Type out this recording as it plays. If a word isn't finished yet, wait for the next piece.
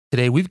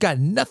Today, we've got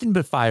nothing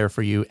but fire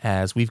for you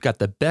as we've got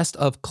the best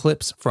of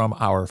clips from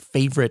our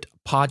favorite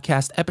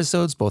podcast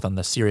episodes, both on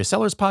the Serious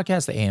Sellers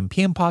podcast, the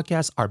AMPM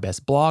podcast, our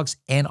best blogs,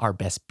 and our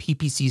best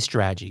PPC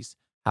strategies.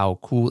 How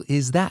cool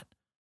is that?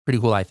 Pretty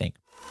cool, I think.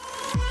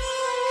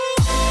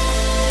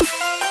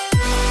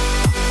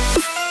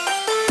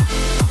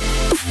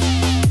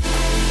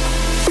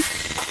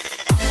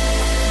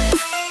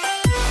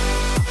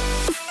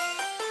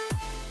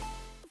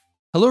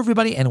 Hello,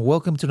 everybody, and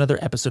welcome to another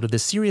episode of the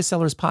Serious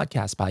Sellers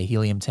podcast by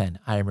Helium 10.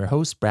 I am your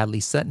host, Bradley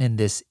Sutton, and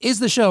this is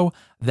the show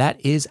that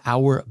is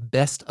our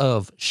best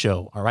of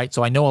show. All right.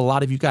 So I know a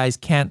lot of you guys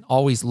can't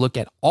always look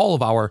at all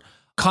of our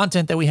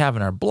content that we have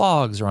in our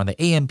blogs or on the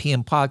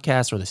AMPM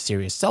podcast or the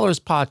Serious Sellers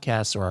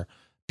podcast or our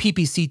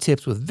PPC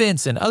tips with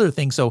Vince and other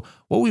things. So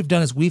what we've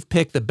done is we've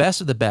picked the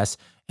best of the best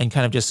and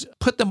kind of just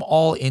put them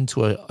all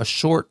into a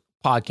short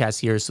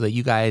podcast here so that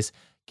you guys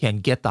can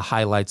get the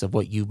highlights of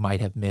what you might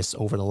have missed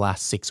over the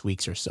last 6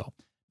 weeks or so.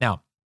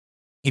 Now,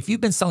 if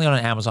you've been selling on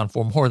Amazon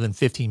for more than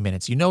 15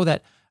 minutes, you know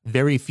that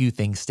very few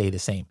things stay the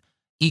same.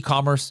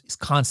 E-commerce is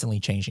constantly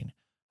changing.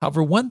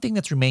 However, one thing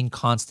that's remained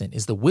constant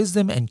is the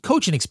wisdom and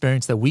coaching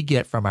experience that we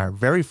get from our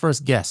very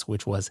first guest,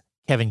 which was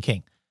Kevin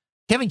King.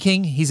 Kevin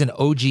King, he's an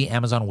OG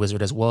Amazon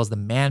wizard, as well as the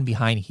man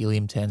behind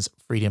Helium 10's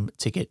Freedom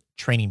Ticket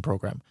training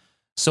program.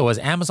 So as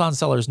Amazon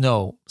sellers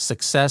know,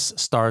 success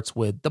starts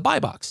with the buy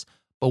box.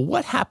 But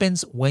what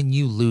happens when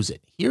you lose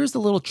it? Here's the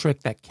little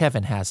trick that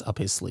Kevin has up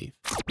his sleeve.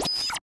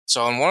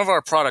 So on one of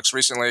our products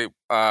recently,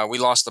 we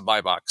lost the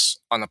buy box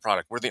on the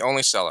product. We're the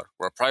only seller.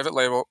 We're a private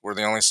label. We're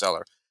the only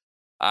seller.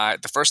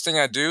 The first thing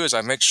I do is I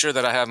make sure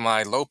that I have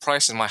my low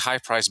price and my high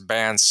price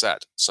bands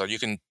set. So you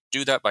can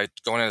do that by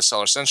going into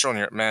Seller Central and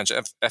you manage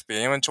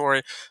FBA inventory.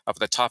 Up at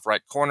the top right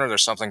corner,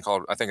 there's something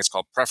called, I think it's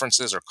called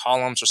preferences or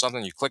columns or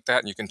something. You click that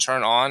and you can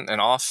turn on and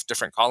off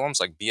different columns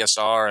like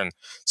BSR and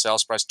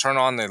sales price. Turn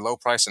on the low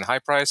price and high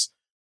price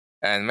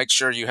and make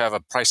sure you have a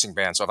pricing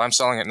band. So if I'm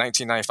selling at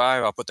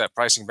 $19.95, I'll put that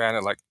pricing band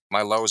at like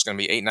my low is going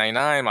to be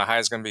 $8.99, my high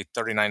is going to be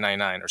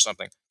 $39.99 or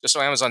something, just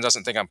so Amazon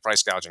doesn't think I'm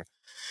price gouging.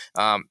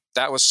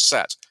 That was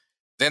set.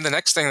 Then the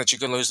next thing that you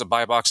can lose the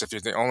buy box if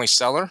you're the only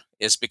seller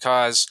is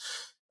because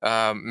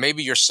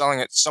maybe you're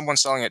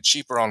someone's selling it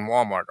cheaper on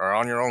Walmart or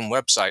on your own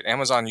website.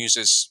 Amazon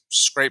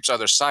scrapes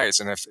other sites,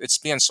 and if it's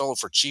being sold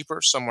for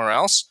cheaper somewhere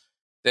else,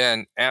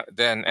 then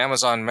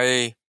Amazon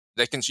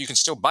you can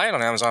still buy it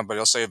on Amazon, but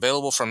it'll say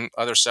available from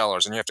other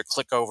sellers, and you have to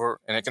click over,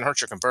 and it can hurt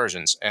your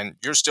conversions. And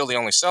you're still the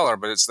only seller,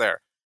 but it's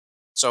there.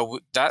 So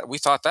we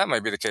thought that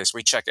might be the case.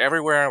 We check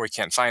everywhere, we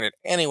can't find it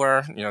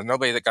anywhere.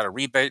 Nobody that got a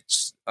rebate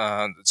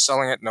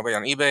selling it, nobody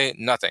on eBay,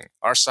 nothing.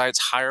 Our site's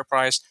higher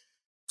priced.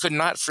 Could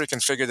not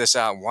freaking figure this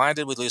out. Why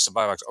did we lose the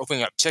buy box?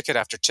 Opening up ticket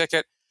after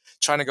ticket,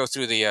 trying to go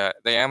through the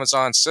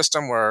Amazon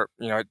system where,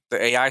 the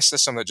AI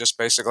system that just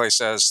basically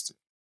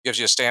gives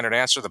you a standard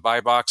answer. The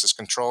buy box is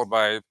controlled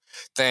by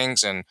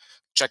things and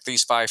check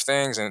these 5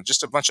 things and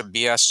just a bunch of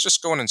BS,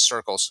 just going in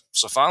circles.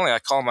 So finally I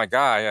called my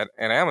guy at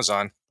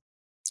Amazon,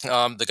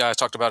 the guy I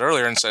talked about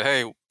earlier, and said,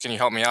 hey, can you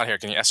help me out here?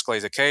 Can you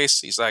escalate the case?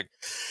 He's like,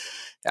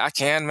 I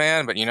can,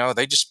 man, but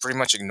they just pretty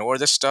much ignore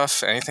this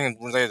stuff. Anything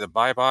related to the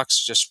buy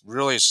box just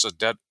really is a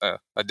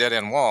dead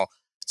end wall.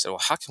 So, well,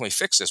 how can we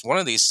fix this? One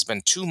of these has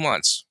been 2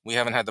 months. We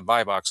haven't had the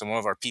buy box on one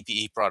of our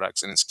PPE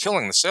products, and it's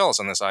killing the sales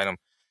on this item,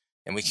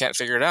 and we can't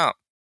figure it out.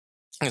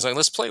 He's like,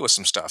 let's play with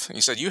some stuff.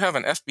 He said, you have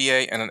an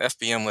FBA and an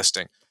FBM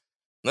listing.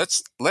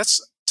 Let's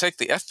take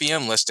the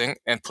FBM listing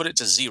and put it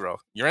to 0.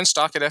 You're in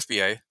stock at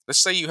FBA. Let's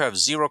say you have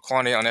 0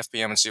 quantity on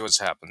FBM and see what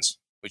happens.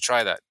 We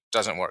try that.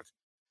 Doesn't work.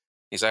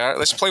 He's like, all right,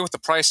 let's play with the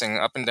pricing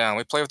up and down.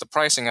 We play with the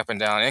pricing up and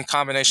down in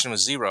combination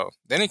with 0.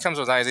 Then he comes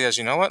with ideas,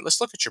 you know what?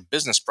 Let's look at your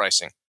business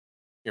pricing.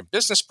 Your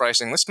business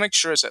pricing, let's make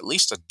sure it's at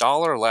least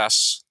 $1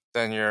 less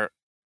than your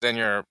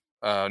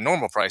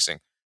normal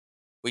pricing.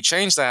 We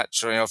changed that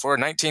to, if we're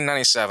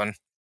 $19.97,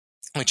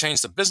 we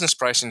changed the business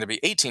pricing to be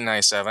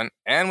 $18.97,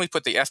 and we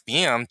put the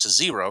FBM to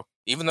 0,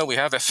 even though we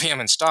have FBM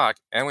in stock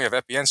and we have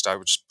FBA in stock.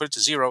 We just put it to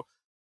 0,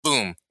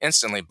 boom,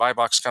 instantly buy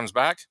box comes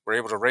back. We're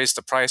able to raise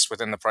the price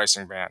within the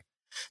pricing band.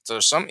 So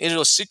there's some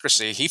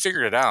idiosyncrasy. He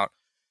figured it out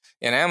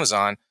in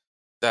Amazon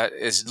that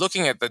is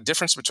looking at the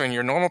difference between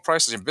your normal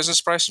price and your business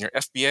price and your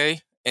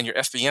FBA and your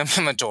FBM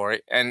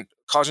inventory and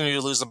causing you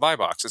to lose the buy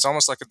box. It's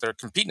almost like they're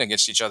competing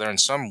against each other in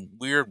some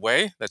weird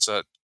way. That's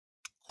a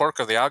quirk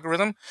of the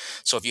algorithm.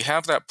 So if you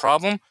have that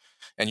problem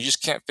and you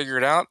just can't figure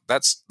it out,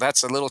 that's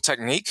a little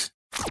technique.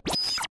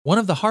 One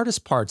of the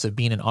hardest parts of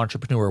being an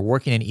entrepreneur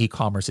working in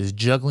e-commerce is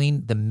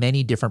juggling the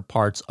many different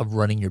parts of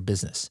running your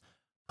business.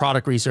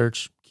 Product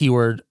research,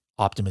 keyword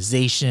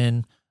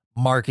optimization,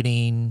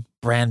 marketing,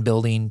 brand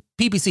building,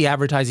 PPC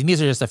advertising.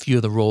 These are just a few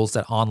of the roles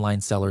that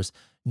online sellers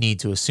need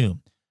to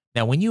assume.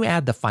 Now, when you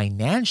add the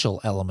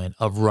financial element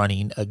of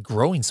running a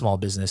growing small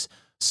business,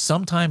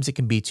 sometimes it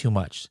can be too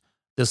much.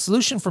 The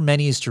solution for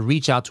many is to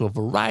reach out to a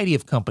variety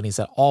of companies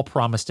that all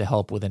promise to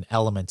help with an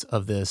element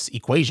of this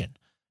equation.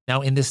 Now,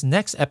 in this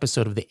next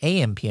episode of the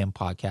AMPM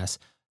podcast,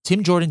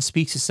 Tim Jordan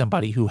speaks to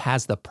somebody who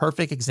has the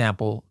perfect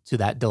example to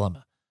that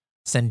dilemma.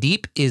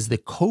 Sandeep is the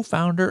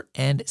co-founder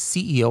and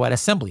CEO at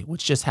Assembly,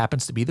 which just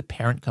happens to be the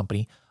parent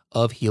company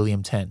of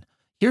Helium 10.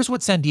 Here's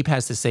what Sandeep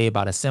has to say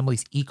about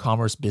Assembly's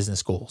e-commerce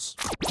business goals.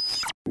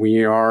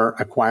 We are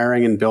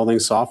acquiring and building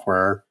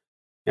software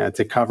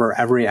to cover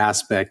every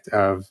aspect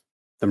of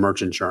the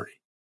merchant journey.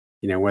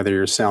 Whether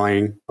you're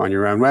selling on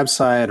your own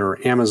website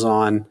or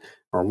Amazon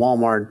or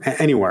Walmart,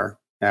 anywhere,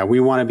 we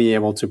want to be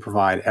able to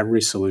provide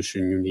every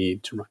solution you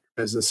need to run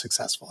your business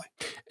successfully.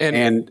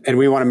 And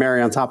we want to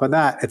marry on top of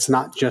that. It's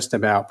not just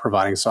about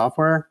providing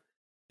software.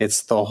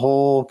 It's the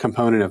whole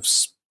component of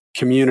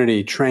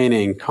community,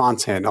 training,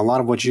 content, a lot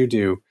of what you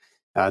do,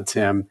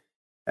 Tim.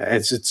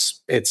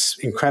 It's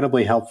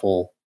incredibly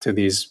helpful to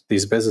these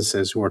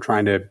businesses who are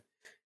trying to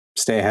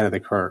stay ahead of the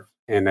curve.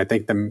 And I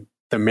think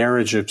the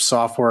marriage of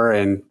software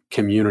and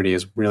community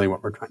is really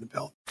what we're trying to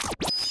build.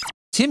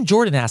 Tim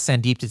Jordan asked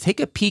Sandeep to take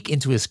a peek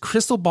into his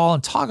crystal ball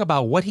and talk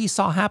about what he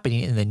saw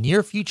happening in the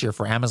near future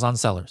for Amazon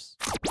sellers.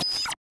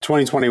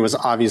 2020 was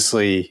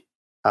obviously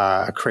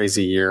a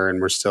crazy year,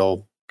 and we're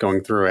still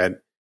going through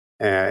it.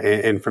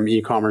 And from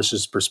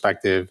e-commerce's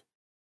perspective,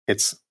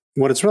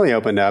 what it's really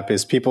opened up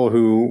is people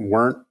who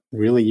weren't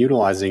really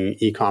utilizing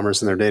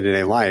e-commerce in their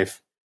day-to-day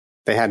life.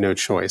 They had no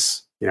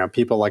choice.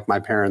 People like my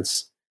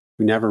parents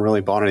who never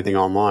really bought anything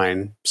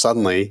online,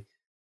 suddenly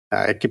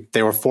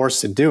they were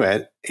forced to do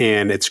it,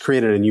 and it's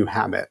created a new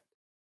habit.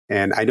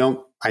 And I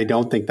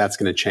don't think that's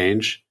going to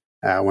change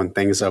when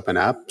things open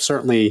up.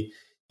 Certainly,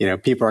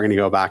 people are going to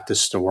go back to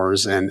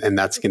stores, and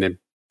that's going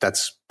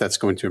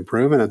to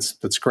improve, and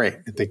that's great.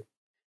 I think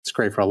it's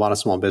great for a lot of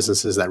small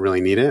businesses that really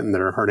need it and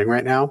that are hurting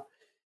right now.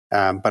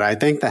 But I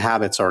think the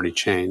habit's already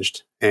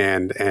changed,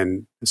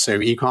 and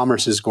so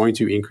e-commerce is going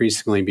to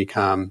increasingly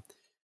become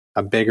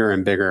a bigger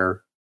and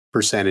bigger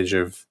percentage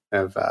of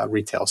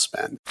retail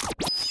spend.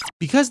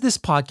 Because this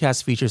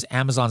podcast features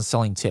Amazon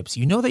selling tips,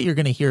 you know that you're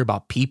going to hear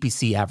about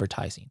PPC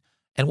advertising.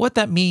 And what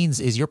that means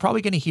is you're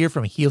probably going to hear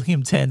from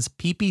Helium 10's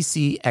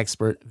PPC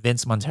expert,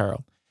 Vince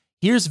Montero.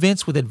 Here's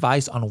Vince with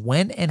advice on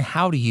when and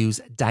how to use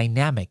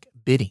dynamic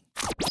bidding.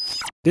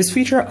 This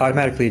feature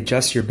automatically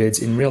adjusts your bids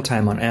in real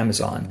time on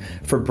Amazon.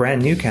 For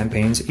brand new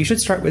campaigns, you should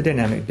start with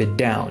dynamic bid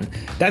down.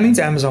 That means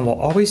Amazon will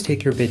always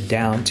take your bid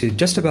down to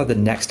just above the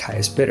next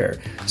highest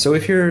bidder. So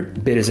if your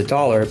bid is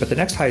 $1, but the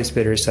next highest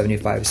bidder is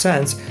 75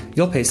 cents,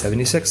 you'll pay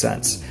 76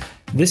 cents.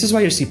 This is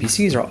why your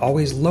CPCs are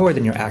always lower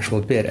than your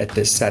actual bid at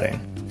this setting.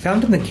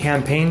 Found in the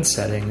campaign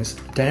settings,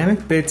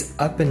 dynamic bids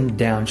up and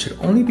down should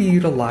only be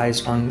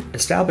utilized on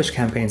established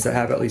campaigns that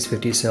have at least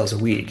 50 sales a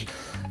week.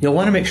 You'll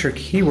want to make sure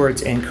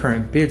keywords and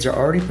current bids are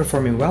already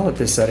performing well at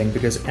this setting,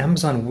 because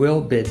Amazon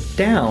will bid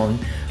down,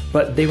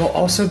 but they will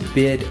also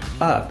bid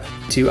up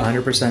to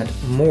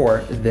 100% more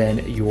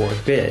than your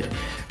bid.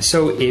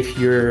 So if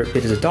your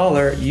bid is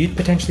 $1, you'd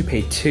potentially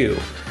pay $2.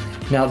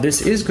 Now,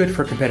 this is good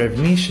for competitive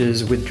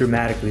niches with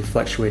dramatically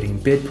fluctuating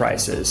bid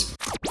prices.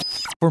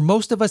 For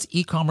most of us,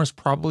 e-commerce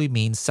probably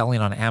means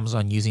selling on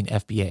Amazon using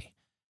FBA.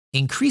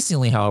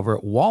 Increasingly, however,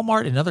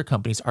 Walmart and other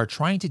companies are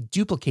trying to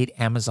duplicate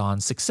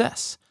Amazon's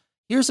success.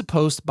 Here's a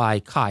post by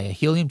Kai, a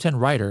Helium 10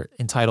 writer,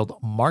 entitled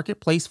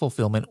Marketplace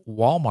Fulfillment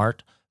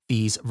Walmart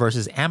Fees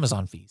versus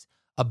Amazon Fees,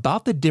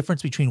 about the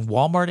difference between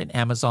Walmart and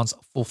Amazon's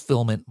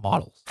fulfillment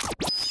models.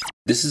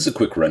 This is a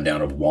quick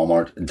rundown of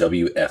Walmart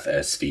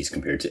WFS fees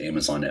compared to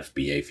Amazon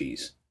FBA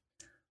fees.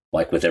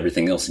 Like with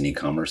everything else in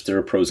e-commerce, there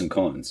are pros and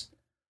cons.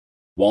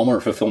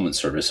 Walmart Fulfillment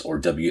Service, or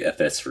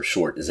WFS for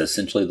short, is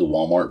essentially the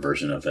Walmart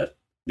version of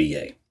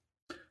FBA.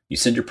 You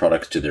send your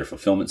products to their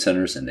fulfillment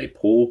centers, and they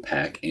pull,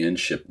 pack, and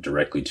ship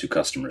directly to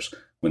customers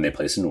when they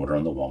place an order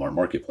on the Walmart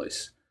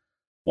Marketplace.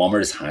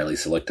 Walmart is highly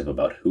selective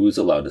about who is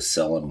allowed to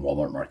sell on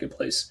Walmart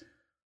Marketplace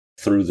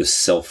through the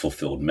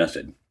self-fulfilled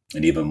method,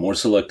 and even more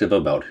selective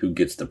about who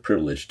gets the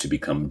privilege to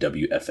become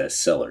WFS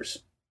sellers.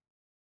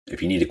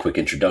 If you need a quick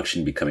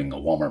introduction to becoming a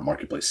Walmart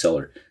Marketplace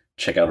seller,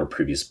 check out our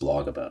previous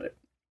blog about it.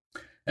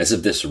 As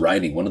of this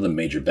writing, one of the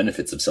major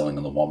benefits of selling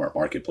on the Walmart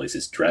Marketplace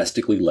is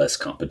drastically less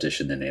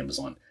competition than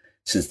Amazon,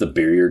 since the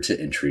barrier to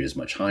entry is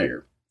much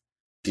higher.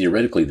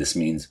 Theoretically, this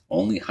means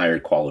only higher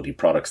quality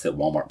products that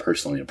Walmart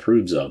personally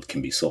approves of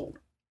can be sold.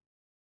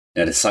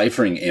 Now,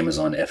 deciphering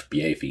Amazon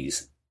FBA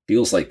fees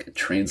feels like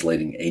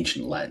translating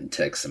ancient Latin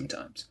text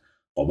sometimes,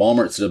 while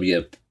Walmart's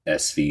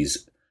WFS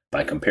fees,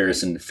 by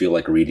comparison, feel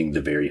like reading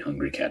The Very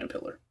Hungry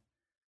Caterpillar.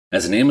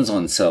 As an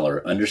Amazon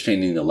seller,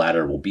 understanding the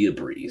latter will be a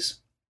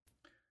breeze.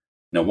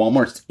 Now,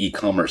 Walmart's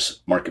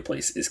e-commerce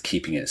marketplace is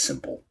keeping it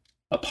simple.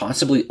 A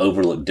possibly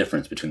overlooked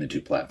difference between the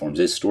two platforms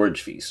is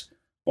storage fees.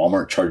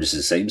 Walmart charges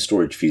the same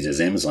storage fees as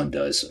Amazon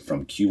does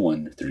from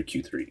Q1 through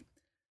Q3,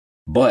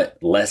 but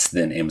less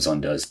than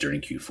Amazon does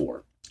during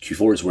Q4.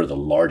 Q4 is where the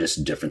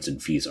largest difference in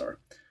fees are.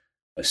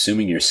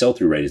 Assuming your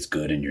sell-through rate is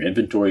good and your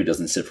inventory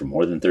doesn't sit for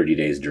more than 30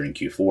 days during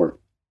Q4,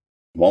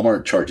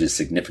 Walmart charges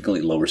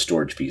significantly lower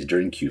storage fees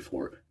during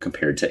Q4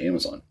 compared to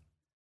Amazon.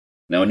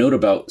 Now, a note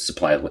about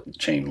supply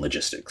chain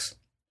logistics.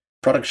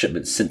 Product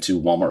shipments sent to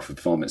Walmart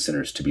fulfillment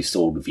centers to be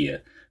sold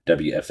via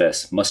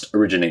WFS must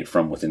originate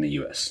from within the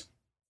U.S.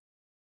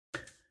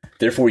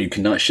 Therefore, you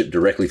cannot ship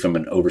directly from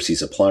an overseas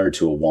supplier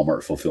to a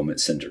Walmart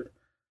fulfillment center.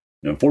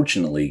 And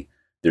unfortunately,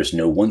 there's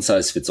no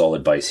one-size-fits-all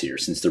advice here.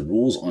 Since the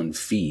rules on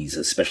fees,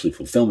 especially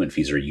fulfillment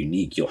fees, are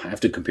unique, you'll have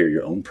to compare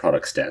your own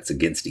product stats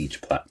against each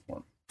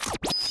platform.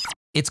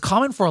 It's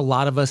common for a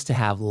lot of us to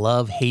have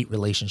love-hate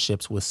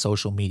relationships with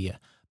social media.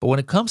 But when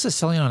it comes to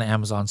selling on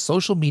Amazon,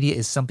 social media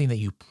is something that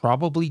you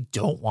probably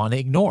don't want to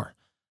ignore.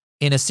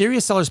 In a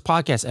Serious Sellers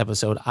podcast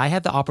episode, I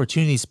had the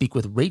opportunity to speak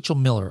with Rachel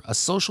Miller, a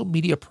social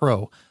media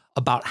pro,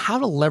 about how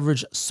to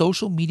leverage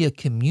social media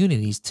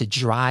communities to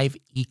drive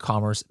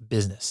e-commerce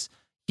business.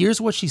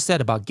 Here's what she said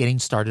about getting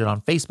started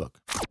on Facebook.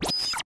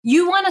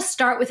 You want to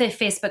start with a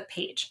Facebook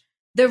page.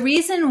 The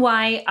reason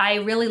why I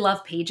really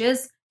love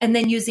pages and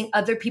then using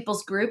other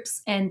people's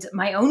groups and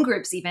my own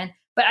groups even,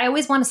 but I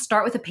always want to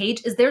start with a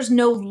page is there's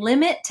no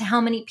limit to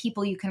how many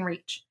people you can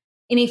reach.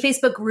 In a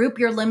Facebook group,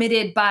 you're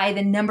limited by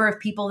the number of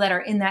people that are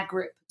in that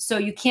group. So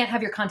you can't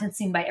have your content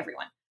seen by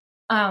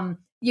everyone.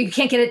 You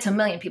can't get it to 1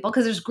 million people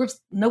because there's groups,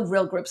 no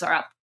real groups are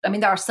up. I mean,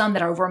 there are some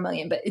that are over 1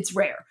 million, but it's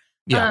rare.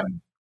 Yeah.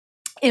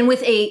 And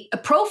with a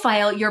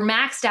profile, you're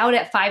maxed out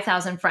at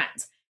 5,000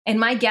 friends. And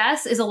my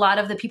guess is a lot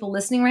of the people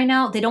listening right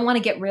now, they don't want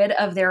to get rid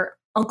of their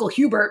Uncle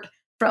Hubert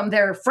from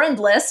their friend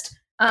list.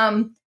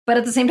 But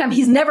at the same time,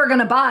 he's never going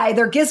to buy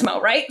their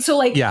gizmo, right? So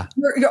like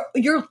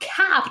you're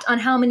capped on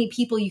how many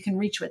people you can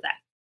reach with that.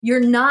 You're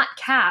not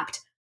capped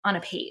on a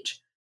page.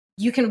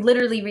 You can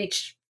literally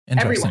reach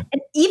everyone.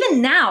 And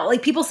even now,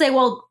 like people say,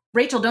 well,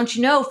 Rachel, don't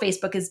you know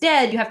Facebook is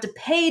dead? You have to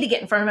pay to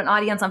get in front of an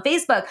audience on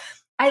Facebook.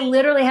 I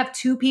literally have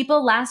 2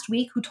 people last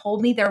week who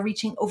told me they're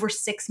reaching over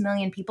 6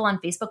 million people on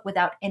Facebook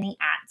without any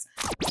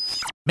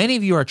ads. Many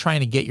of you are trying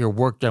to get your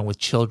work done with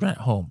children at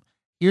home.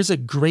 Here's a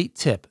great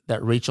tip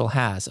that Rachel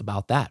has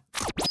about that.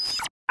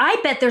 I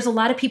bet there's a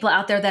lot of people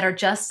out there that are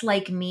just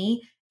like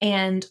me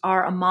and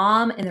are a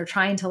mom and they're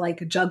trying to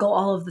like juggle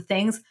all of the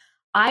things.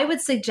 I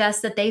would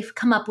suggest that they've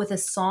come up with a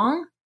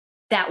song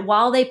that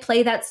while they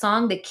play that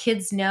song, the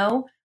kids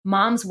know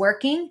mom's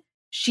working,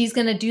 she's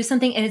going to do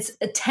something. And it's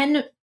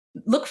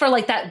look for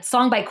like that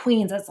song by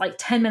Queens that's like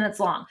 10 minutes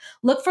long.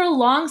 Look for a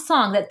long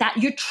song that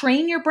you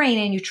train your brain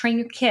and you train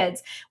your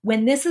kids.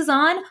 When this is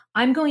on,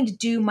 I'm going to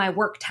do my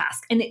work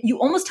task. And you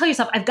almost tell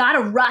yourself, I've got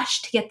to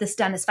rush to get this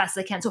done as fast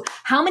as I can. So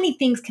how many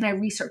things can I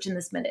research in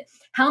this minute?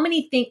 How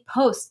many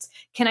posts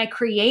can I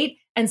create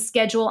and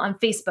schedule on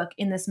Facebook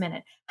in this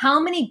minute? How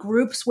many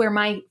groups where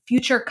my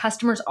future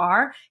customers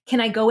are,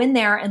 can I go in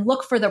there and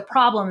look for their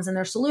problems and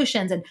their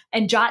solutions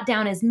and jot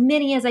down as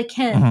many as I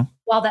can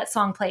while that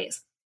song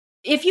plays?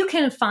 If you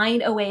can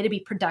find a way to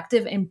be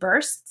productive in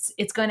bursts,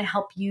 it's going to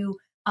help you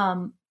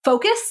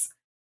focus,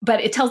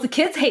 but it tells the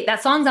kids, hey,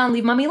 that song's on,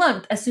 leave mommy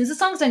alone. As soon as the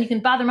song's done, you can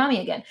bother mommy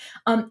again.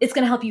 It's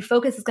going to help you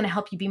focus. It's going to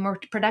help you be more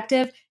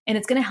productive, and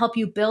it's going to help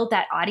you build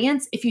that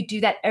audience. If you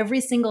do that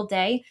every single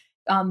day,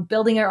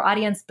 building your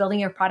audience, building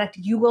your product,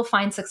 you will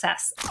find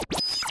success.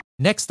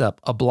 Next up,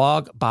 a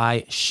blog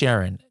by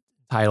Sharon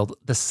titled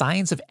The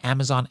Science of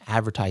Amazon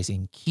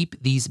Advertising.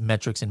 Keep these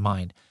metrics in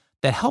mind.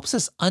 That helps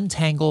us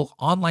untangle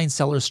online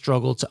sellers'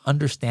 struggle to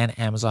understand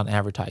Amazon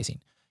advertising.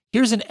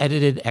 Here's an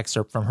edited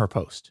excerpt from her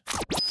post.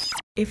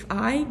 If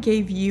I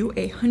gave you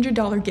a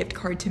 $100 gift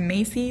card to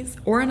Macy's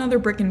or another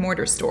brick and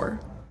mortar store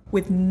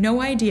with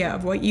no idea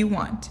of what you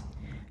want,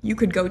 you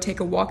could go take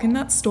a walk in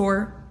that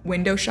store,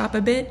 window shop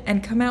a bit,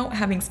 and come out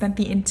having spent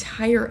the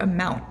entire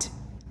amount,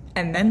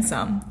 and then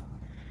some.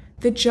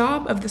 The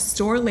job of the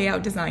store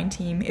layout design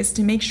team is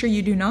to make sure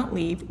you do not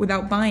leave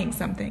without buying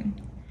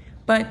something.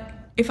 But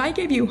if I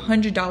gave you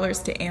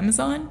 $100 to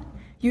Amazon,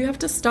 you have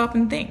to stop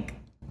and think,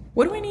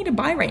 what do I need to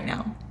buy right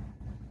now?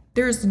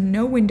 There is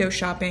no window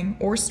shopping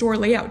or store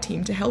layout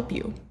team to help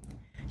you.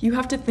 You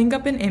have to think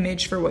up an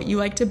image for what you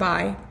like to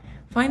buy,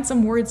 find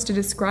some words to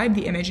describe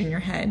the image in your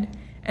head,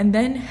 and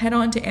then head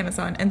on to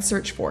Amazon and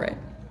search for it.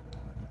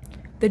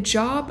 The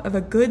job of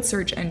a good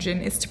search engine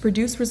is to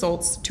produce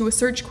results to a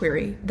search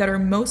query that are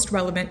most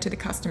relevant to the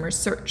customer's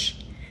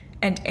search,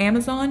 and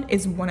Amazon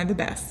is one of the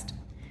best.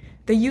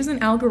 They use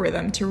an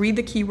algorithm to read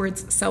the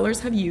keywords sellers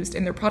have used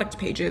in their product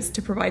pages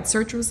to provide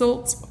search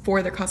results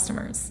for their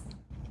customers.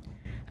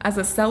 As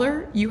a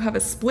seller, you have a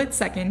split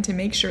second to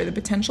make sure the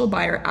potential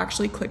buyer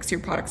actually clicks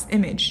your product's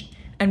image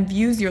and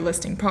views your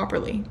listing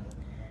properly.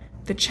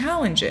 The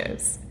challenge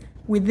is,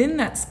 within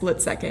that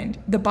split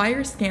second, the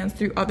buyer scans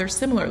through other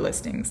similar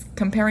listings,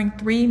 comparing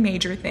 3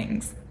 major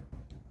things: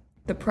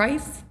 the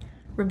price,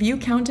 review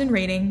count and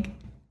rating,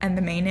 and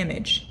the main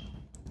image.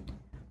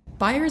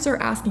 Buyers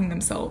are asking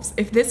themselves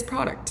if this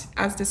product,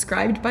 as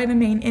described by the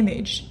main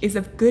image, is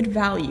of good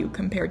value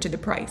compared to the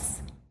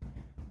price.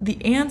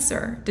 The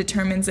answer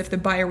determines if the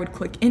buyer would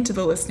click into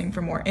the listing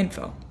for more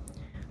info.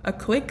 A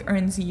click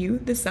earns you,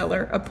 the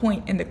seller, a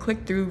point in the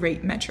click-through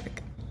rate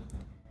metric.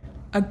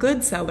 A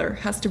good seller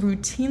has to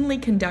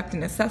routinely conduct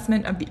an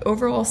assessment of the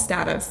overall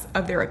status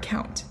of their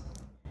account.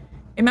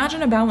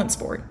 Imagine a balance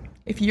board.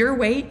 If your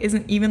weight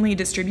isn't evenly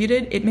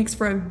distributed, it makes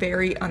for a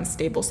very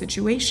unstable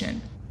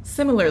situation.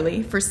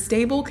 Similarly, for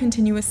stable,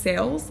 continuous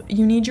sales,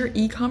 you need your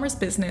e-commerce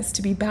business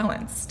to be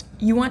balanced.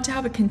 You want to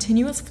have a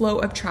continuous flow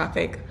of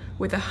traffic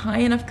with a high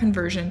enough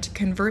conversion to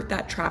convert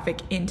that traffic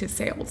into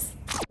sales.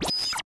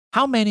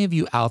 How many of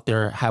you out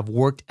there have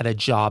worked at a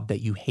job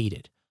that you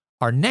hated?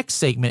 Our next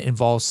segment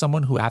involves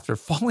someone who, after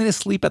falling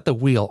asleep at the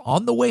wheel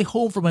on the way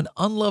home from an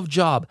unloved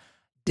job,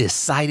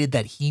 decided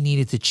that he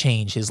needed to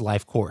change his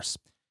life course.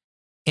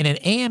 In an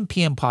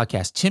AM/PM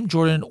podcast, Tim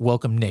Jordan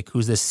welcomed Nick,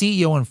 who's the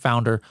CEO and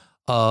founder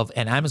of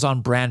an Amazon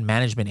brand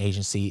management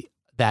agency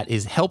that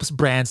helps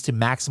brands to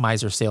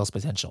maximize their sales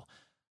potential.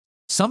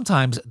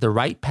 Sometimes the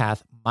right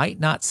path might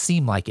not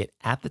seem like it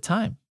at the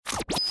time.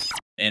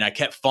 And I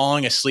kept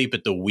falling asleep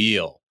at the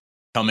wheel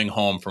coming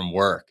home from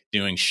work,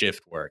 doing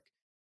shift work.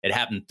 It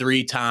happened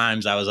 3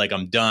 times. I was like,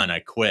 I'm done. I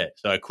quit.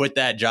 So I quit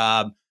that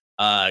job,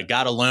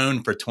 got a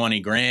loan for 20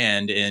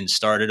 grand and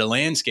started a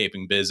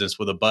landscaping business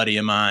with a buddy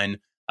of mine.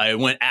 It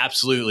went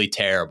absolutely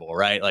terrible,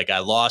 right? Like I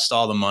lost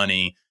all the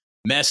money,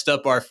 messed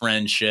up our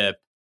friendship.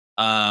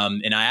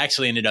 And I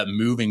actually ended up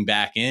moving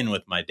back in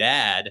with my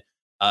dad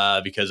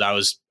because I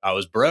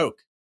was broke.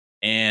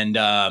 And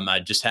I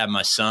just had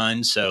my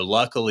son. So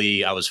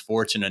luckily I was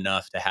fortunate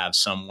enough to have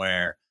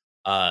somewhere,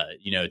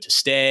 to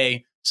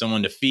stay,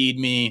 someone to feed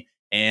me.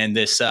 And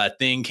this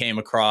thing came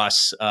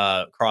across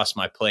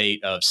my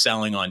plate of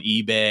selling on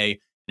eBay. And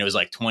it was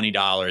like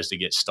 $20 to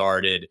get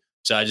started.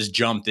 So I just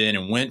jumped in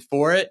and went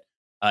for it.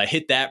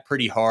 Hit that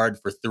pretty hard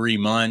for 3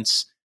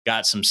 months,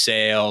 got some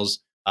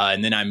sales,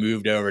 and then I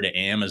moved over to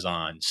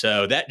Amazon.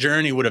 So that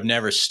journey would have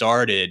never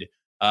started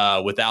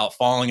without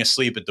falling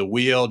asleep at the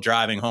wheel,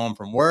 driving home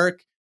from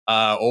work,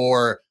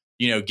 or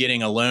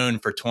getting a loan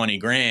for 20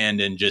 grand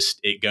and just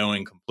it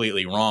going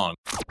completely wrong.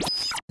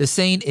 The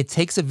saying, "It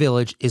takes a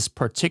village," is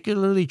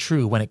particularly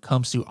true when it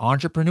comes to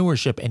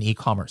entrepreneurship and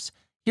e-commerce.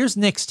 Here's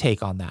Nick's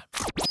take on that.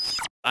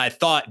 I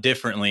thought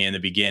differently in the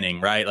beginning,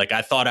 right? Like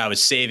I thought I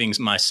was saving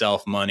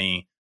myself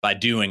money by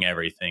doing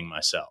everything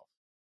myself.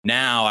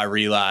 Now I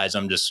realize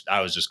I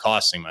was just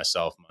costing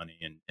myself money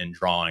and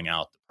drawing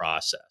out the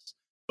process.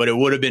 But it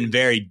would have been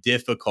very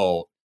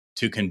difficult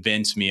to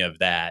convince me of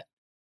that,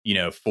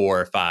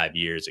 4 or 5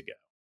 years ago.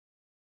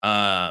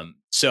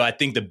 So I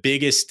think the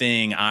biggest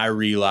thing I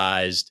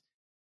realized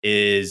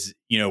is,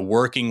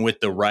 working with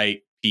the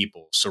right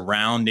people,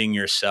 surrounding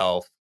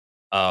yourself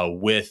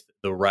with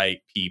the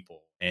right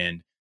people.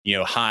 And,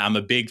 I'm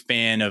a big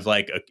fan of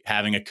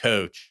having a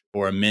coach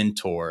or a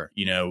mentor,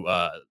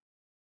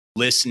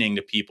 listening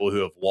to people who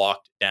have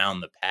walked down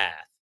the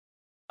path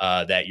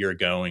that you're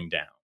going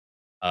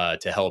down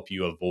to help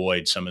you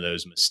avoid some of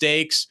those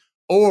mistakes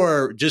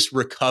or just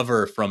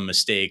recover from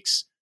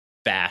mistakes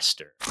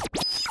faster.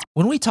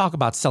 When we talk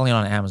about selling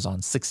on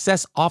Amazon,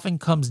 success often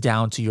comes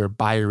down to your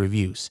buyer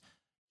reviews.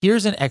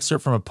 Here's an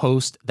excerpt from a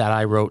post that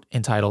I wrote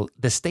entitled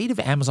 "The State of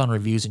Amazon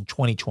Reviews in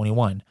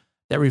 2021"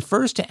 that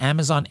refers to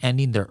Amazon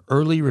ending their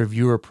early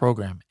reviewer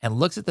program and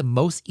looks at the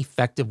most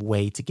effective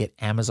way to get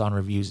Amazon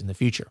reviews in the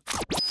future.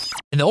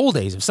 In the old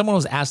days, if someone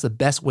was asked the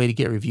best way to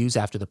get reviews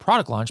after the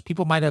product launch,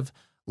 people might have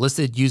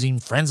listed using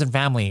friends and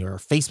family or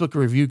Facebook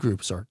review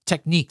groups or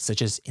techniques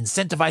such as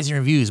incentivizing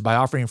reviews by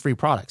offering free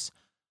products.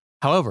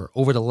 However,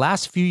 over the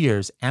last few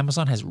years,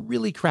 Amazon has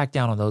really cracked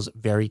down on those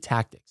very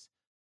tactics.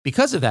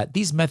 Because of that,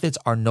 these methods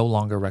are no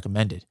longer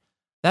recommended.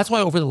 That's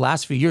why over the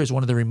last few years,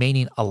 one of the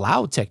remaining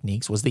allowed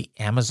techniques was the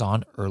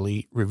Amazon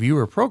Early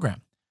Reviewer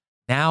Program.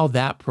 Now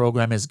that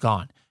program is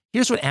gone.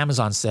 Here's what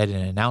Amazon said in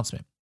an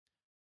announcement.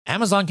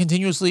 Amazon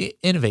continuously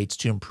innovates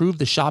to improve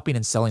the shopping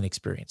and selling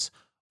experience.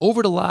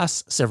 Over the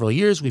last several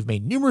years, we've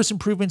made numerous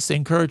improvements to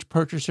encourage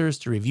purchasers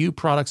to review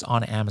products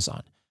on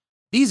Amazon.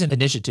 These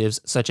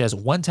initiatives, such as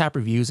one-tap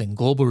reviews and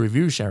global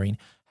review sharing,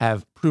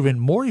 have proven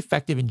more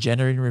effective in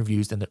generating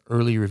reviews than the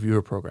Early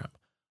Reviewer Program.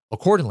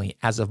 Accordingly,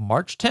 as of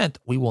March 10th,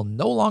 we will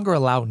no longer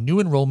allow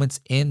new enrollments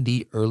in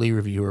the Early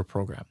Reviewer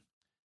Program.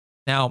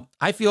 Now,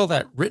 I feel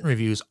that written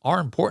reviews are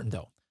important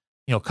though.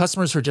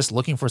 Customers who are just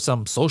looking for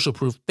some social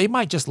proof, they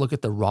might just look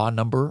at the raw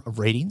number of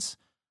ratings.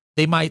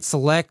 They might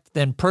select,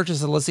 then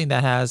purchase a listing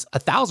that has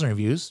 1,000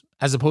 reviews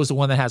as opposed to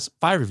one that has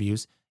 5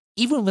 reviews,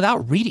 even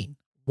without reading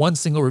one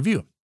single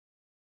review.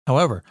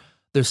 However,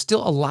 there's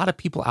still a lot of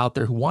people out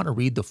there who want to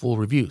read the full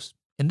reviews.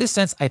 In this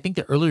sense, I think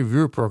the Early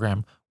Reviewer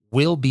Program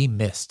will be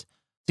missed.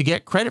 To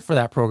get credit for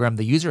that program,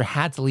 the user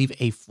had to leave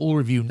a full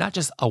review, not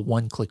just a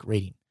one-click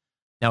rating.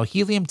 Now,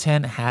 Helium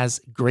 10 has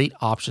great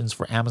options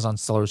for Amazon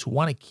sellers who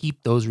want to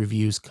keep those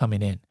reviews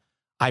coming in.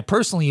 I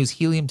personally use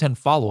Helium 10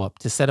 Follow-Up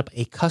to set up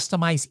a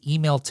customized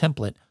email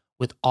template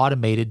with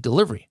automated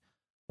delivery.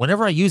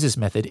 Whenever I use this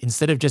method,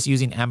 instead of just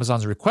using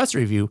Amazon's request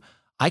review,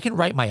 I can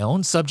write my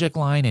own subject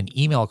line and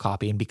email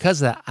copy, and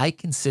because of that, I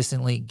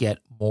consistently get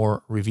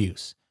more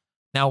reviews.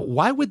 Now,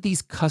 why would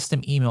these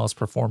custom emails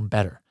perform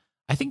better?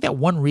 I think that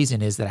one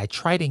reason is that I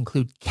try to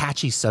include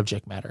catchy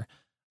subject matter.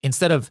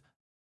 Instead of,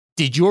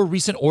 "Did your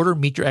recent order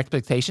meet your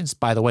expectations?"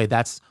 By the way,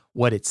 that's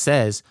what it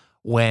says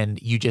when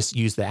you just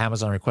use the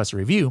Amazon request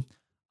review.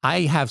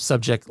 I have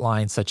subject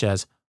lines such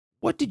as,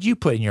 "What did you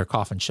put in your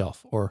coffin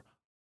shelf?" Or,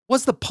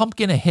 "Was the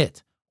pumpkin a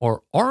hit?"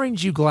 Or,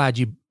 "Aren't you glad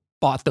you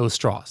bought those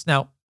straws.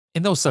 Now,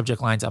 in those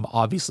subject lines, I'm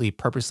obviously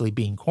purposely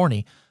being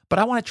corny, but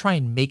I want to try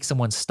and make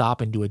someone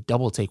stop and do a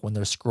double take when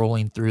they're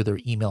scrolling through their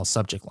email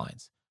subject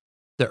lines.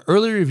 The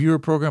early reviewer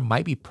program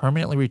might be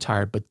permanently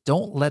retired, but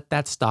don't let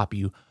that stop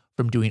you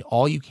from doing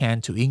all you can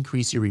to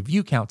increase your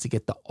review count to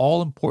get the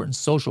all-important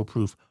social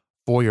proof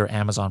for your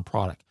Amazon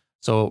product.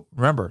 So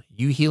remember,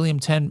 you Helium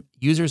 10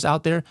 users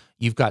out there,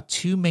 you've got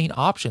two main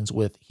options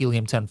with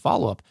Helium 10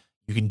 follow-up.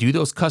 You can do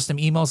those custom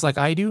emails like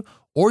I do,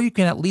 or you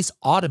can at least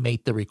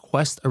automate the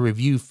request a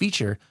review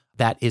feature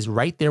that is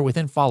right there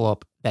within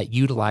follow-up that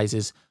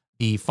utilizes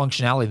the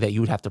functionality that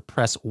you would have to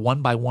press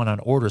one by one on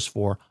orders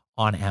for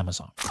on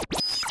Amazon.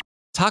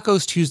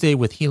 Tacos Tuesday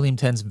with Helium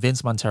 10's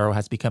Vince Montero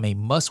has become a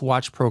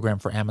must-watch program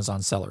for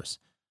Amazon sellers.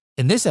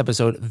 In this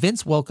episode,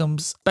 Vince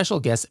welcomes special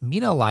guest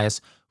Mina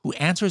Elias, who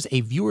answers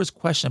a viewer's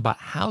question about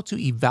how to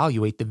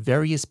evaluate the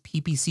various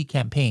PPC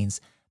campaigns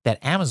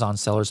that Amazon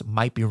sellers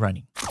might be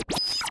running.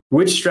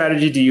 Which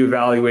strategy do you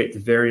evaluate the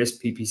various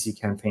PPC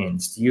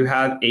campaigns? Do you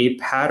have a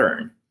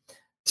pattern?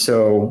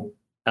 So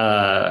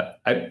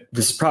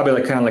this is probably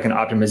like kind of like an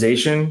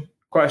optimization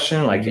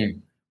question. Like,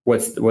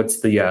 what's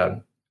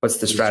the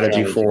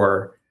strategy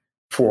for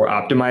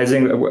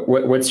optimizing?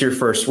 What's your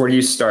first? Where do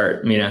you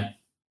start, Mina?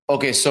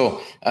 Okay, so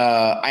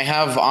I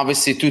have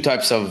obviously two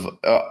types of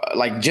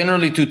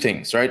generally two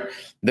things, right?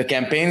 The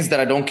campaigns that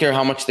I don't care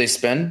how much they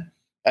spend,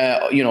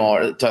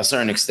 to a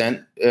certain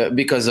extent,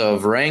 because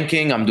of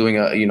ranking. I'm doing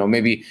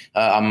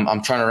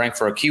I'm trying to rank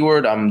for a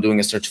keyword. I'm doing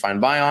a search,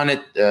 find, buy on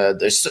it.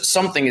 There's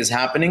something is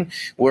happening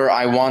where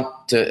I want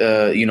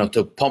to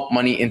to pump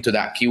money into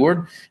that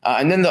keyword,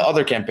 and then the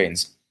other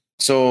campaigns.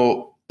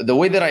 So the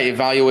way that I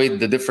evaluate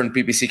the different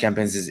PPC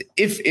campaigns is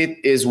if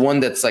it is one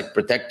that's like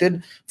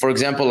protected, for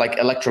example, like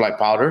electrolyte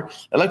powder.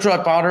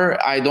 Electrolyte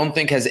powder, I don't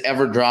think has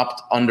ever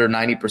dropped under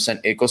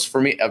 90% ACOS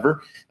for me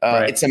ever.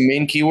 Right. It's a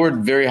main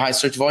keyword, very high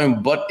search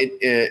volume, but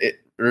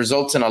it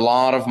results in a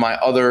lot of my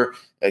other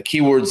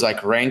keywords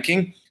like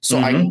ranking. So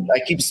I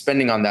keep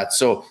spending on that.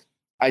 So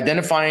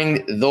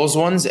identifying those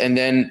ones, and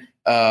then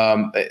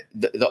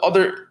the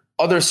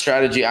other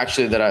strategy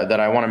actually that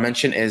I want to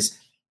mention is,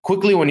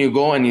 quickly, when you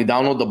go and you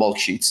download the bulk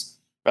sheets,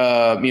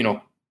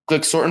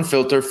 click sort and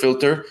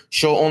filter,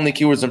 show only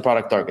keywords and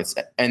product targets,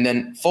 and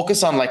then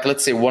focus on, like,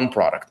 let's say one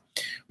product.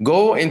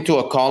 Go into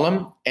a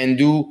column and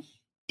do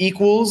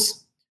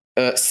equals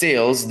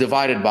sales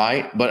divided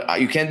by,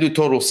 but you can't do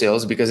total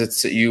sales because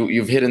it's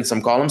you've hidden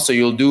some columns. So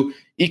you'll do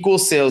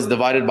equals sales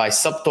divided by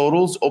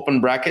subtotals,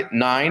 open bracket,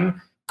 9,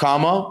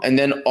 comma, and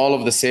then all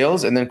of the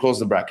sales, and then close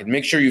the bracket.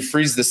 Make sure you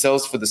freeze the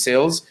cells for the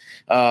sales.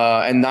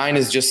 And 9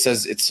 is just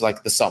says it's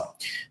like the sum.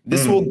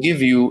 This will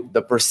give you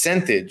the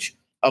percentage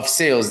of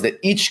sales that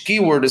each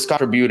keyword is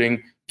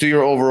contributing to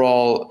your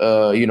overall,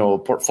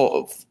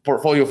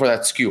 portfolio for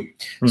that SKU.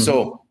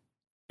 So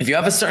if you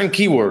have a certain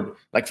keyword,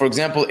 like for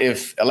example,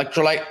 if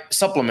electrolyte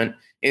supplement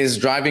is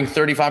driving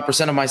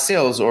 35% of my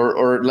sales,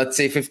 or let's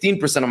say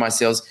 15% of my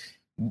sales,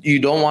 you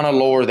don't want to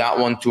lower that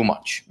one too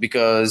much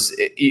because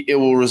it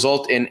will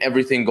result in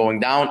everything going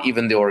down,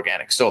 even the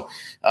organic. So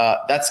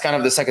that's kind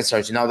of the second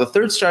strategy. Now, the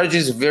third strategy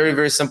is a very,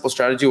 very simple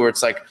strategy where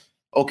it's like,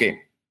 okay,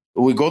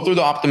 we go through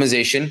the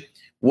optimization.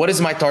 What is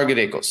my target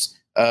ACOS?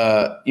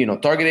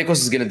 Target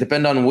ACOS is going to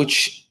depend on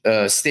which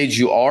stage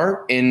you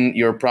are in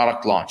your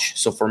product launch.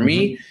 So for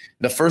me,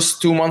 the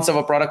first 2 months of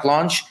a product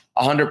launch,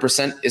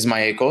 100% is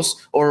my ACOS,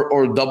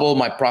 or double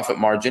my profit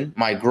margin.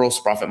 My gross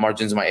profit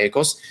margin is my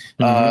ACOS.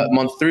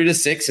 Month 3 to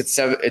 6, it's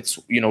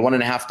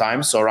 1.5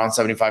 times, so around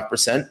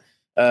 75%.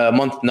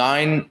 Month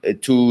 9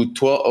 to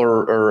 12,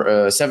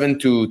 or 7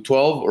 to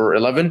 12 or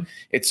 11,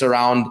 it's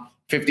around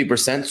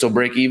 50%, so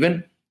break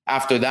even.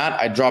 After that,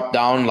 I drop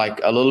down like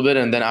a little bit,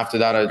 and then after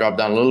that, I drop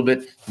down a little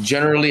bit.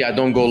 Generally, I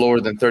don't go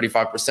lower than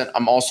 35%.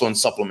 I'm also in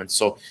supplements,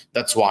 so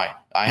that's why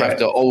I have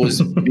to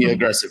always be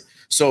aggressive.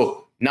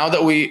 So now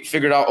that we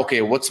figured out,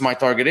 okay, what's my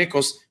target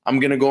ACOS? I'm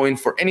going to go in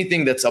for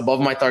anything that's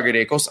above my target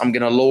ACOS. I'm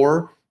going to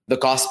lower the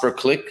cost per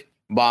click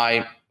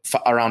by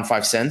around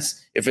 5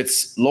 cents. If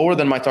it's lower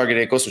than my target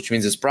ACOS, which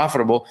means it's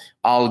profitable,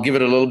 I'll give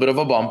it a little bit of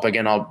a bump.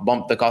 Again, I'll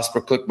bump the cost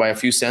per click by a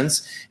few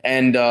cents.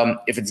 And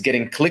if it's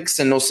getting clicks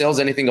and no sales,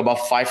 anything above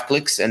 5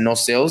 clicks and no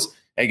sales,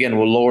 again,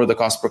 we'll lower the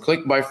cost per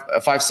click by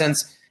 5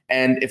 cents.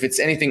 And if it's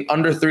anything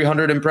under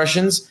 300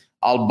 impressions,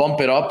 I'll bump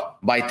it up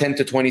by 10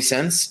 to 20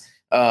 cents.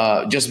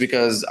 Just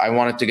because I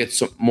wanted to get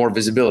some more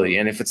visibility.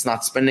 And if it's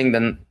not spending,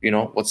 then,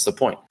 what's the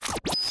point?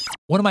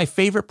 One of my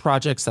favorite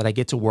projects that I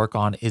get to work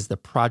on is the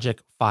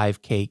Project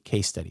 5K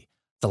case study.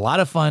 It's a lot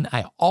of fun.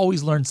 I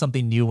always learn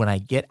something new when I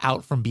get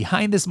out from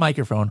behind this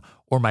microphone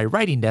or my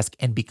writing desk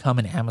and become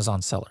an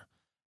Amazon seller.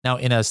 Now,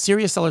 in a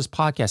Serious Sellers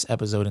podcast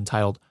episode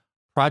entitled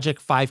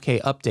Project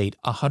 5K Update,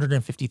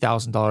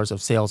 $150,000 of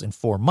sales in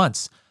 4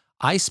 months,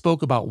 I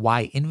spoke about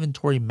why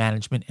inventory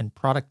management and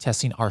product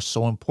testing are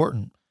so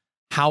important,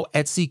 how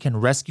Etsy can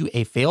rescue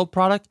a failed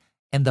product,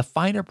 and the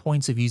finer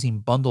points of using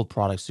bundled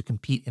products to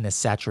compete in a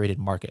saturated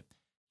market.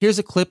 Here's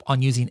a clip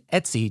on using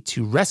Etsy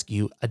to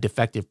rescue a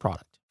defective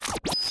product.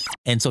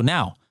 And so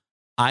now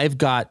I've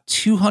got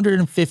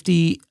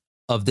 250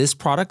 of this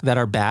product that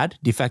are bad,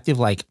 defective,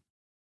 like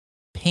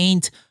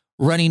paint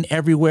running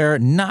everywhere,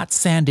 not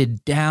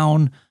sanded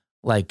down,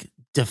 like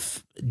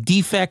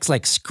defects,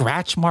 like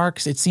scratch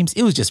marks.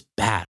 It was just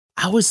bad.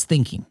 I was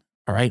thinking,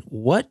 all right,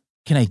 what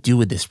can I do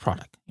with this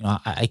product?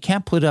 I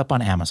can't put it up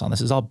on Amazon. This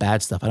is all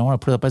bad stuff. I don't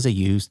want to put it up as a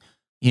used.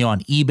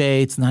 On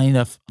eBay, it's not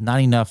enough,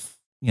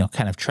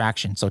 kind of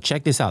traction. So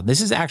check this out.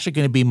 This is actually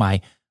going to be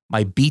my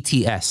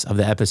BTS of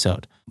the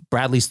episode.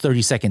 Bradley's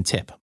 30-second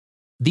tip.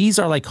 These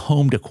are like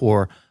home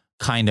decor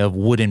kind of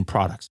wooden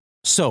products.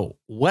 So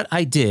what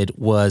I did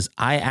was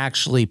I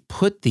actually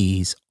put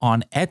these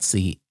on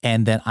Etsy,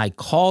 and then I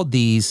called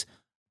these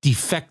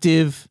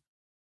defective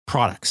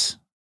products.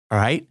 All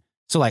right.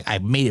 So like I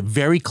made it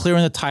very clear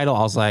in the title.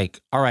 I was like,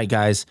 all right,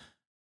 guys,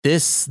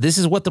 this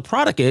is what the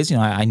product is.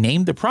 I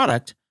named the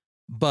product,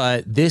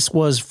 but this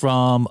was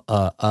from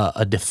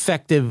a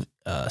defective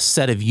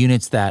set of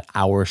units that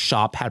our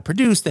shop had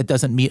produced that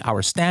doesn't meet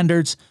our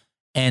standards.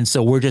 And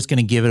so we're just going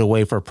to give it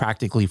away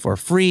practically for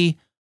free,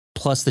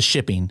 plus the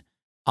shipping.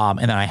 And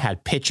then I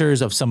had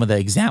pictures of some of the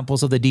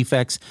examples of the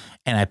defects,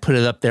 and I put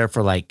it up there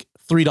for like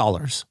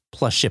 $3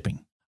 plus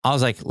shipping. I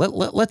was like,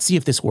 let's see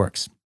if this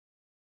works.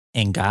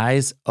 And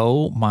guys,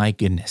 oh my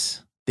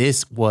goodness,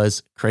 this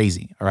was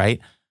crazy. All right.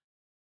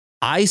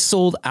 I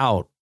sold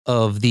out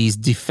of these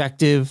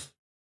defective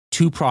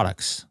 2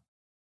 products,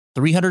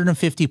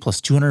 350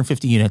 plus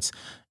 250 units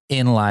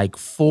in like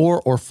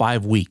 4 or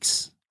 5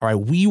 weeks. All right.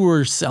 We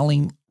were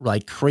selling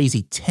like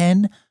crazy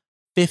 10,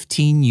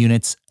 15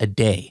 units a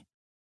day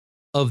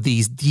of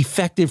these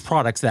defective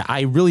products that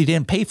I really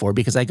didn't pay for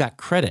because I got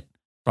credit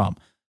from.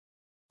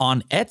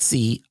 On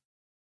Etsy,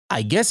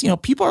 I guess,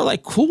 people are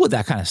like cool with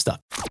that kind of stuff.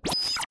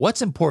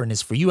 What's important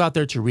is for you out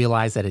there to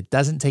realize that it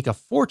doesn't take a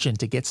fortune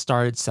to get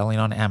started selling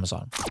on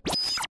Amazon.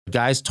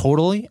 Guys,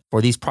 totally,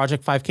 for these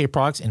Project 5K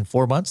products in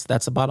 4 months,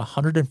 that's about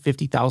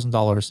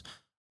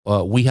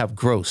 $150,000 we have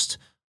grossed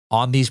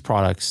on these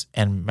products.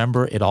 And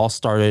remember, it all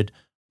started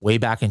way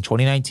back in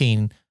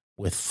 2019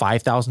 with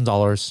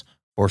 $5,000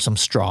 for some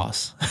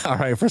straws. All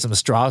right, for some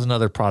straws and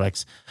other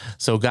products.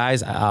 So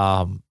guys,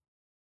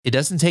 it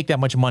doesn't take that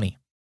much money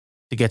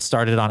to get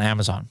started on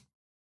Amazon.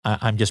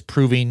 I'm just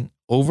proving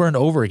over and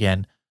over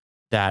again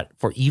that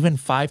for even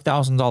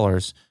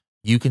 $5,000,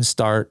 you can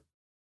start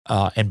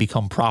and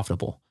become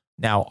profitable.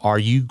 Now, are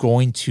you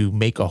going to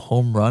make a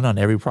home run on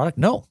every product?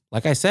 No.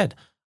 Like I said,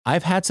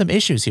 I've had some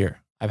issues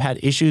here. I've had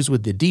issues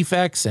with the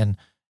defects and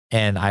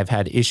I've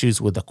had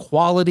issues with the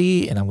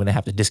quality, and I'm going to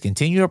have to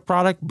discontinue a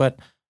product, but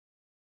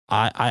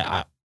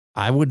I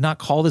would not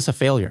call this a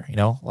failure.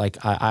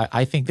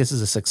 I think this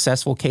is a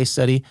successful case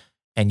study,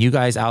 and you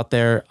guys out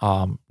there,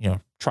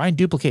 try and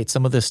duplicate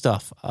some of this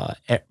stuff.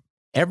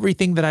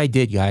 Everything that I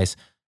did, guys,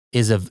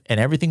 and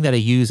everything that I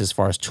use as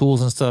far as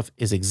tools and stuff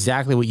is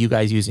exactly what you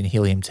guys use in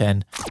Helium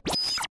 10.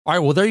 All right,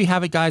 well, there you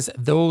have it, guys.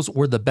 Those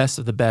were the best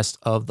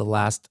of the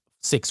last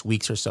 6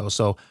 weeks or so.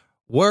 So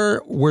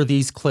where were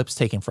these clips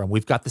taken from?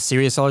 We've got the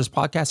Serious Sellers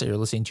podcast that you're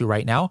listening to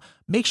right now.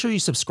 Make sure you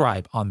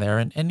subscribe on there.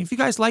 And if you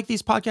guys like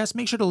these podcasts,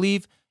 make sure to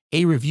leave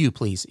a review,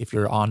 please. If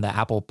you're on the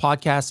Apple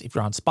Podcast, if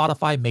you're on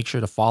Spotify, make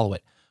sure to follow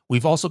it.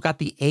 We've also got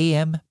the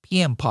AM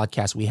PM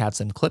podcast we had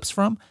some clips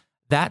from.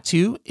 That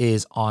too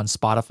is on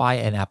Spotify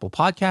and Apple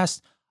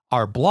Podcasts.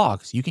 Our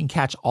blogs, you can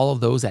catch all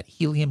of those at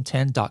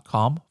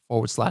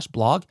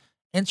helium10.com/blog.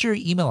 Enter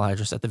your email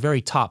address at the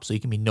very top so you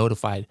can be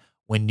notified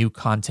when new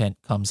content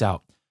comes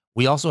out.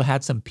 We also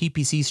had some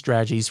PPC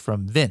strategies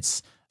from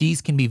Vince.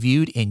 These can be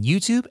viewed in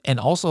YouTube and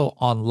also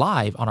on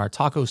live on our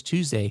Tacos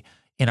Tuesday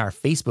in our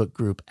Facebook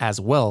group as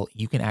well.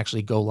 You can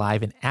actually go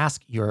live and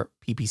ask your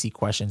PPC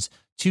questions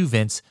to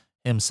Vince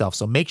himself.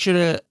 So make sure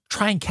to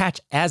try and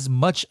catch as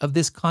much of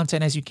this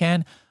content as you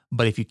can.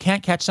 But if you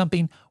can't catch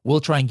something,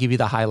 we'll try and give you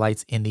the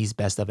highlights in these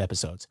best of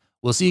episodes.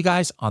 We'll see you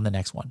guys on the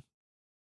next one.